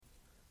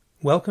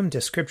Welcome to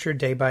Scripture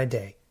Day by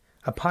Day,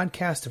 a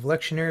podcast of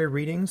lectionary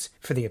readings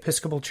for the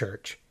Episcopal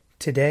Church.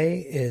 Today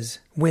is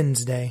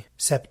Wednesday,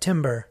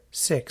 September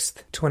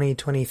 6th,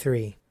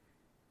 2023.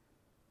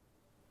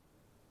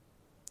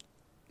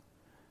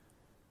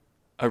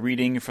 A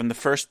reading from the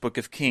first book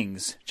of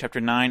Kings, chapter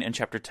 9 and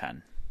chapter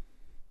 10.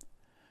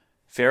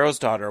 Pharaoh's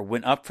daughter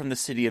went up from the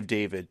city of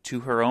David to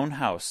her own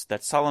house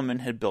that Solomon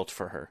had built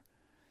for her.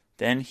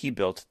 Then he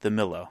built the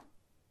Meirow.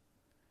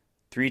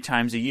 3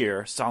 times a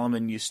year,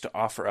 Solomon used to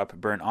offer up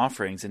burnt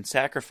offerings and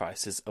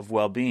sacrifices of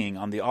well-being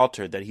on the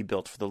altar that he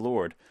built for the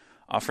Lord,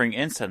 offering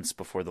incense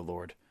before the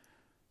Lord.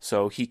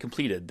 So he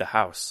completed the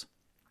house.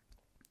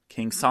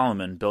 King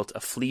Solomon built a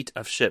fleet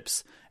of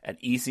ships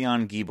at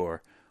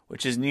Ezion-Geber,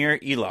 which is near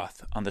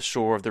Eloth on the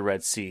shore of the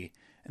Red Sea,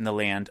 in the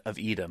land of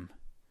Edom.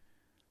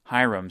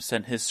 Hiram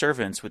sent his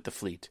servants with the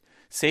fleet,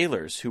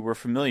 sailors who were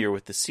familiar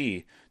with the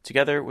sea,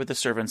 together with the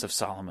servants of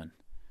Solomon.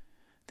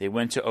 They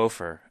went to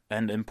Ophir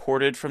and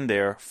imported from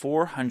there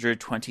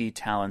 420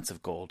 talents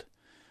of gold,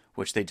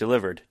 which they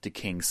delivered to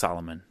King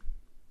Solomon.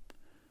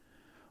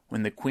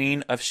 When the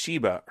queen of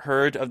Sheba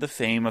heard of the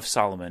fame of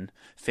Solomon,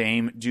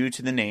 fame due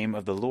to the name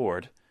of the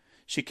Lord,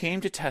 she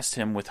came to test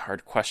him with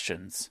hard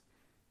questions.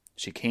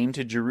 She came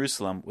to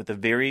Jerusalem with a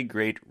very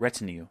great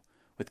retinue,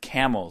 with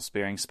camels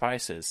bearing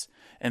spices,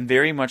 and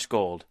very much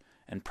gold,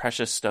 and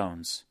precious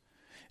stones.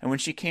 And when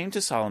she came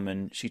to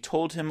Solomon, she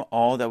told him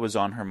all that was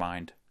on her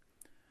mind.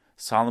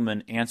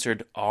 Solomon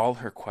answered all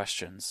her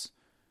questions.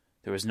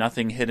 There was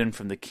nothing hidden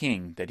from the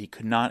king that he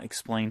could not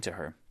explain to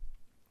her.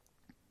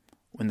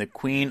 When the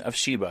queen of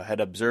Sheba had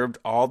observed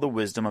all the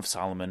wisdom of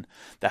Solomon,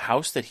 the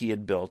house that he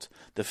had built,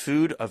 the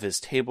food of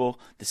his table,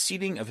 the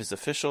seating of his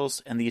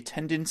officials, and the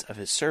attendance of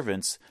his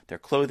servants, their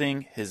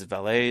clothing, his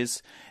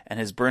valets,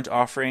 and his burnt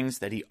offerings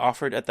that he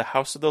offered at the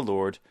house of the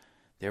Lord,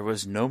 there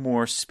was no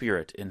more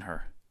spirit in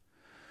her.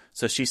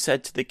 So she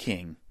said to the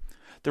king,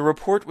 "The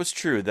report was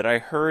true that I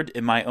heard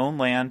in my own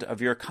land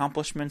of your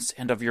accomplishments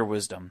and of your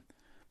wisdom,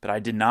 but I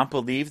did not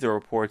believe the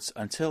reports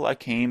until I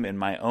came and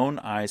my own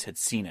eyes had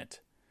seen it.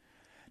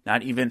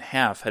 Not even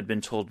half had been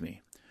told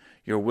me.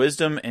 Your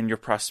wisdom and your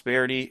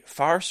prosperity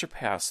far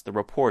surpass the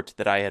report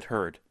that I had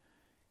heard.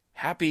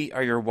 Happy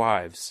are your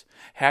wives,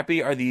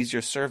 happy are these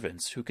your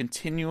servants, who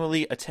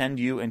continually attend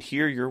you and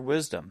hear your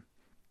wisdom.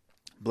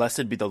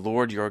 Blessed be the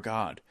Lord your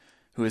God,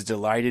 who has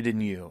delighted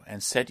in you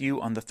and set you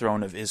on the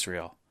throne of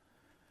Israel.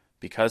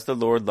 Because the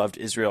Lord loved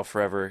Israel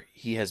forever,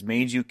 he has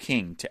made you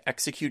king to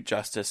execute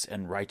justice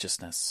and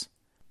righteousness."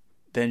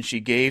 Then she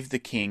gave the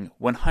king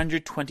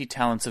 120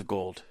 talents of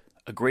gold,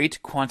 a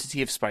great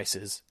quantity of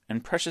spices,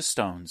 and precious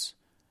stones.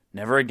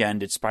 Never again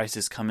did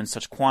spices come in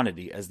such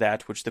quantity as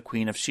that which the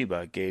queen of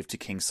Sheba gave to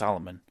King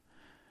Solomon.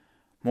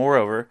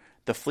 Moreover,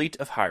 the fleet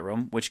of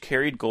Hiram, which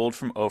carried gold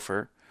from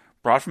Ophir,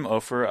 brought from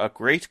Ophir a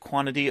great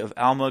quantity of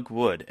almug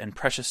wood and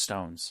precious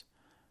stones.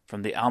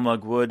 From the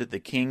almug wood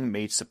the king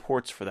made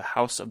supports for the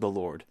house of the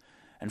Lord,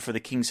 and for the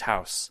king's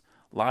house,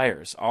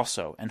 lyres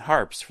also, and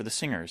harps for the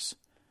singers.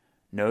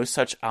 No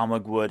such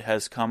almug wood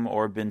has come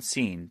or been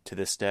seen to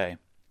this day.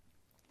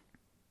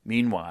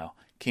 Meanwhile,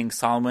 King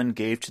Solomon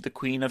gave to the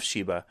queen of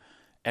Sheba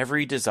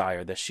every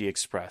desire that she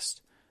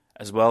expressed,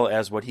 as well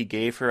as what he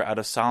gave her out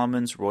of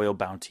Solomon's royal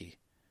bounty.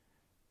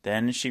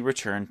 Then she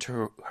returned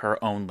to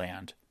her own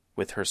land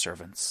with her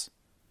servants.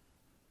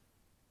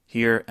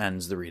 Here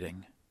ends the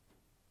reading.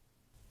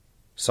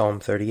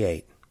 Psalm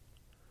 38.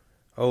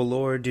 O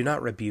Lord, do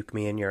not rebuke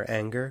me in your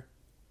anger.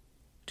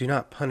 Do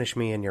not punish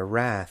me in your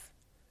wrath,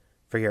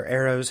 for your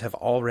arrows have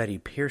already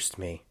pierced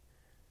me,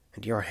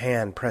 and your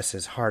hand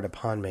presses hard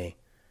upon me.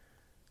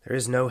 There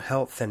is no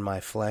health in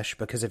my flesh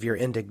because of your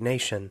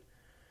indignation.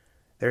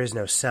 There is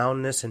no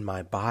soundness in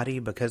my body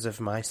because of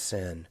my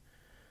sin.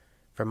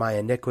 For my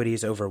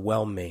iniquities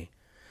overwhelm me.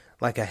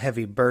 Like a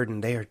heavy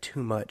burden, they are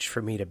too much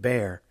for me to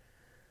bear.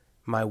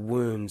 My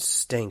wounds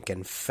stink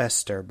and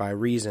fester by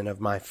reason of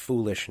my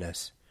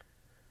foolishness.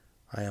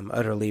 I am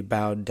utterly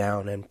bowed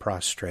down and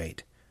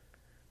prostrate.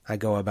 I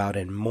go about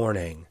in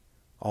mourning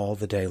all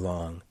the day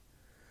long.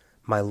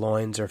 My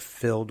loins are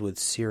filled with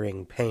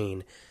searing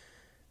pain.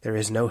 There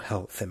is no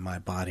health in my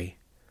body.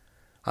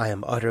 I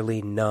am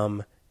utterly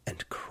numb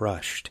and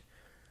crushed.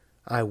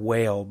 I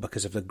wail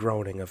because of the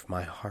groaning of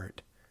my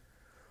heart.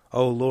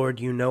 O Lord,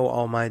 you know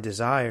all my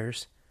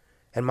desires,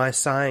 and my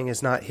sighing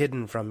is not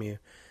hidden from you.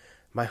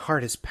 My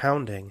heart is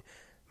pounding,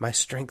 my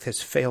strength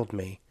has failed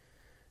me,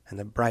 and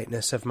the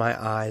brightness of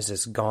my eyes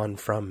is gone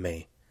from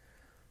me.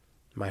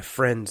 My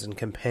friends and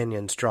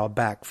companions draw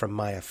back from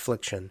my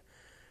affliction.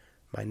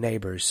 My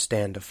neighbors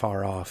stand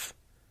afar off.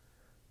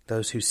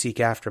 Those who seek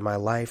after my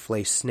life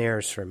lay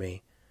snares for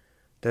me.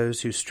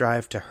 Those who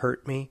strive to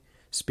hurt me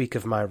speak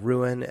of my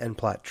ruin and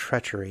plot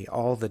treachery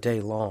all the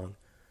day long.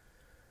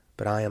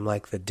 But I am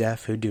like the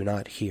deaf who do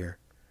not hear,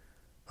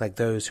 like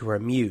those who are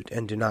mute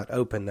and do not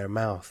open their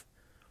mouth.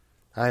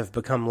 I have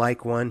become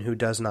like one who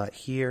does not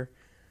hear,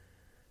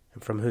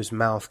 and from whose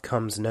mouth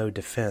comes no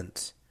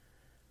defense.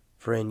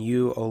 For in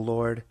you, O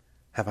Lord,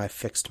 have I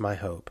fixed my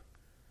hope.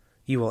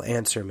 You will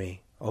answer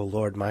me, O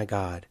Lord my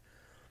God.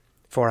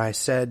 For I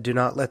said, do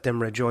not let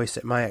them rejoice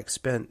at my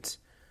expense,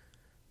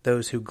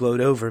 those who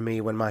gloat over me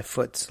when my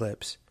foot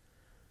slips.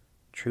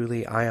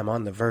 Truly I am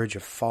on the verge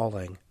of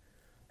falling,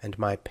 and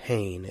my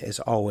pain is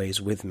always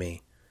with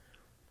me.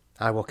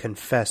 I will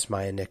confess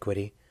my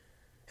iniquity,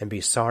 and be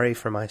sorry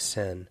for my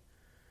sin.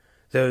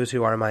 Those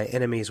who are my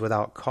enemies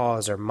without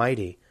cause are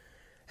mighty,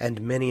 and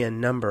many in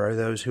number are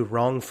those who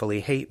wrongfully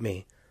hate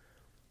me.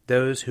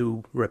 Those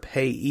who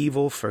repay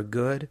evil for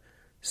good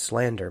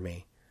slander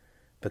me,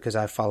 because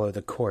I follow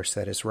the course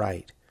that is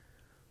right.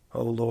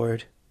 O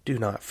Lord, do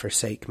not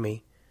forsake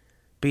me.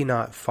 Be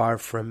not far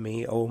from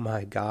me, O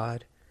my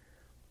God.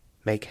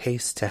 Make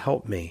haste to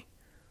help me,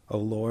 O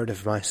Lord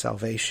of my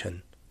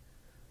salvation.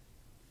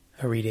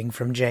 A reading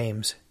from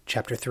James,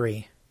 chapter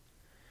 3.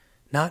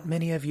 Not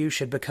many of you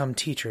should become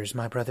teachers,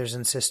 my brothers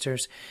and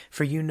sisters,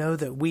 for you know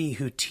that we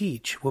who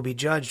teach will be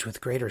judged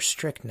with greater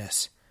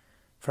strictness.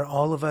 For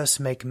all of us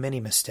make many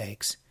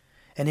mistakes,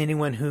 and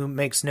anyone who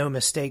makes no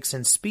mistakes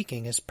in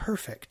speaking is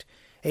perfect,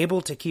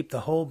 able to keep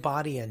the whole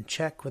body in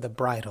check with a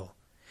bridle.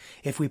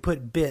 If we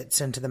put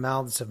bits into the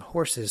mouths of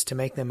horses to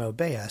make them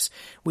obey us,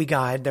 we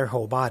guide their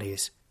whole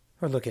bodies.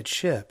 Or look at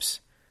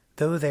ships.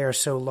 Though they are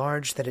so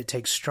large that it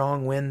takes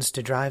strong winds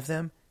to drive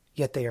them,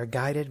 yet they are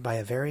guided by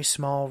a very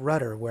small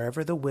rudder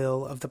wherever the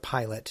will of the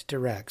pilot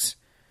directs.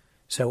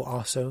 So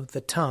also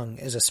the tongue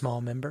is a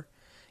small member,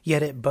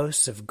 yet it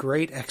boasts of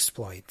great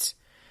exploits.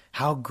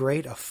 How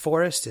great a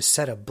forest is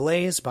set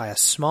ablaze by a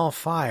small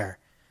fire,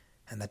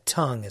 and the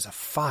tongue is a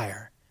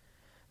fire.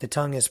 The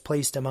tongue is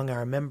placed among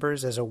our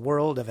members as a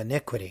world of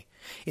iniquity.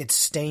 It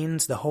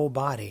stains the whole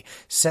body,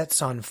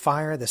 sets on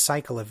fire the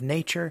cycle of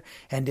nature,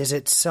 and is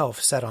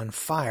itself set on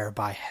fire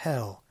by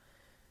hell.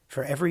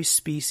 For every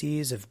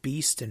species of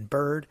beast and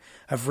bird,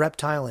 of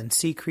reptile and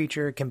sea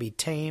creature can be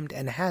tamed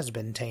and has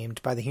been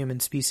tamed by the human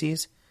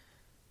species.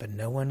 But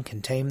no one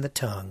can tame the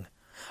tongue,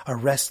 a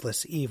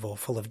restless evil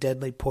full of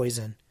deadly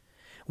poison.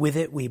 With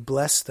it we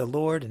bless the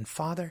Lord and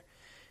Father,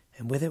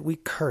 and with it we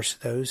curse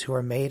those who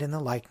are made in the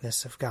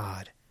likeness of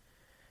God.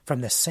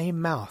 From the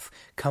same mouth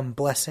come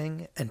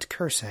blessing and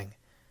cursing.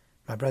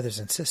 My brothers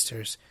and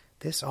sisters,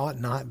 this ought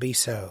not be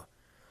so.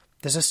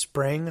 Does a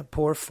spring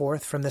pour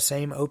forth from the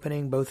same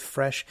opening both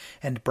fresh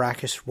and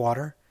brackish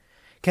water?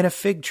 Can a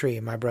fig tree,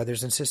 my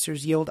brothers and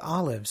sisters, yield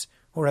olives,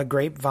 or a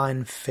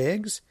grapevine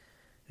figs?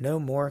 No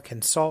more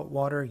can salt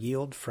water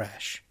yield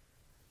fresh.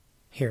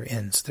 Here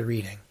ends the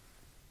reading.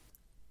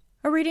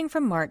 A reading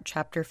from Mark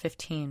chapter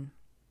 15.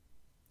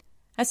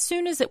 As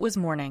soon as it was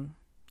morning,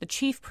 the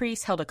chief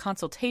priests held a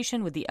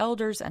consultation with the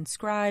elders and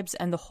scribes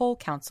and the whole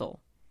council.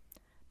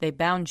 They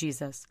bound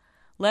Jesus,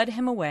 led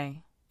him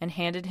away, and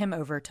handed him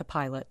over to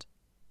Pilate.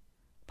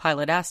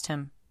 Pilate asked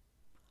him,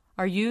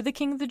 "Are you the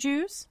king of the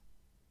Jews?"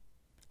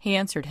 He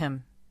answered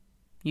him,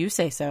 "You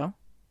say so."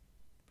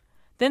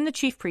 Then the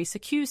chief priests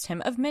accused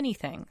him of many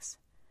things.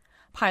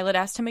 Pilate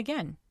asked him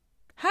again,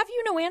 "Have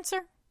you no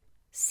answer?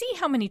 See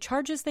how many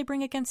charges they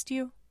bring against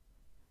you."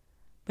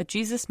 But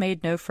Jesus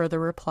made no further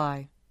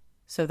reply,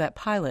 so that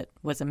Pilate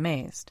was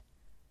amazed.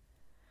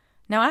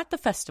 Now at the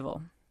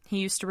festival, he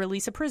used to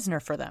release a prisoner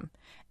for them,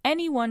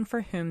 any one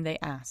for whom they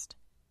asked.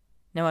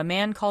 Now a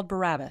man called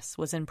Barabbas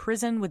was in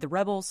prison with the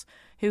rebels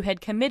who had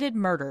committed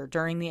murder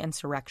during the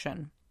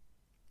insurrection.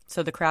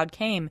 So the crowd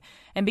came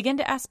and began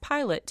to ask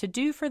Pilate to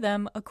do for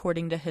them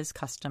according to his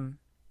custom.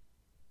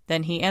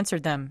 Then he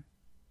answered them,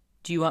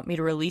 "Do you want me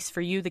to release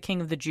for you the king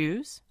of the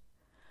Jews?"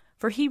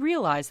 For he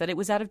realized that it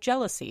was out of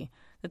jealousy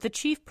that the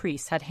chief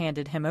priests had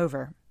handed him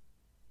over.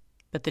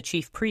 But the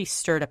chief priests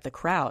stirred up the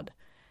crowd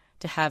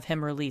to have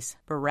him release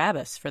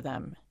Barabbas for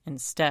them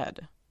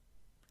instead.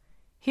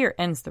 Here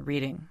ends the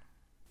reading.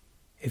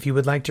 If you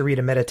would like to read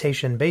a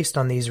meditation based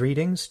on these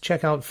readings,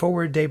 check out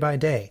Forward Day by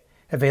Day,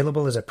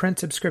 available as a print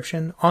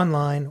subscription,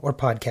 online, or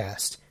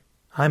podcast.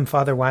 I'm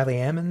Father Wiley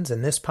Ammons,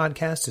 and this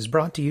podcast is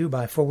brought to you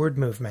by Forward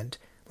Movement.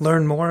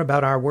 Learn more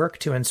about our work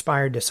to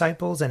inspire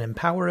disciples and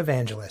empower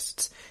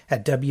evangelists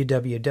at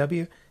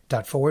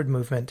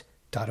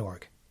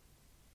www.forwardmovement.org.